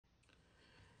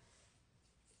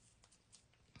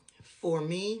For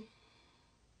me,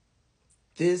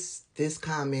 this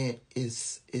comment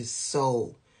is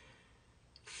so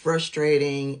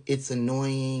frustrating, it's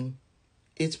annoying,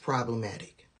 it's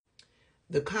problematic.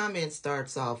 The comment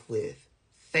starts off with,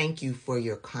 "Thank you for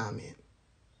your comment."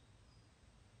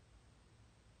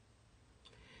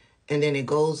 And then it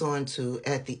goes on to,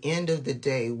 "At the end of the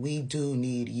day, we do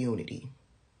need unity."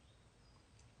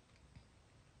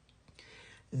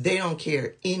 They don't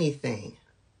care anything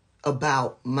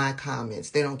about my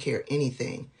comments. They don't care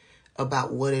anything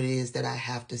about what it is that I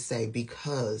have to say,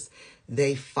 because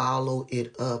they follow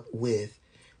it up with,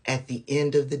 "At the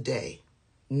end of the day,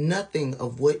 nothing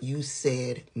of what you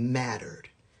said mattered."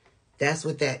 That's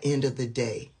what that end of the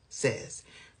day says.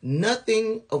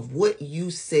 Nothing of what you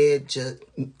said,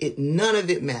 none of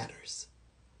it matters.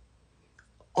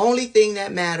 Only thing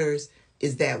that matters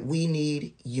is that we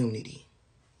need unity.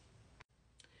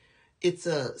 It's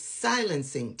a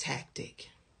silencing tactic.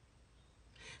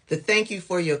 The "thank you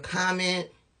for your comment"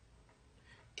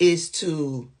 is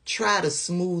to try to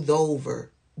smooth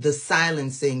over the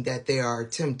silencing that they are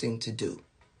attempting to do.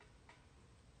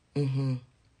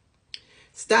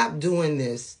 Stop doing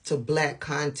this to Black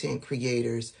content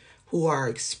creators who are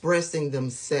expressing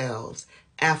themselves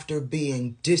after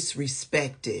being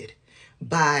disrespected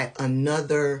by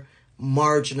another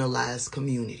marginalized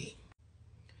community.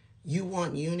 You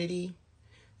want unity?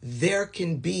 There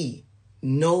can be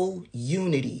no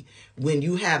unity when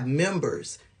you have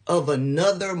members of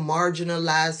another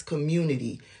marginalized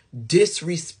community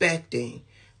disrespecting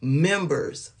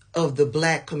members of the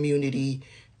Black community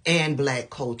and Black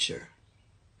culture.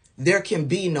 There can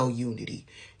be no unity.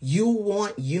 You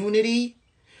want unity?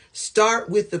 Start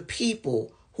with the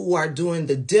people who are doing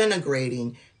the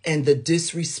denigrating and the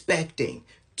disrespecting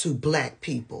to Black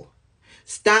people.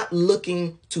 Stop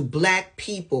looking to Black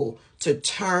people to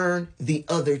turn the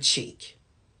other cheek.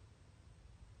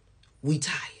 We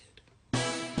tired.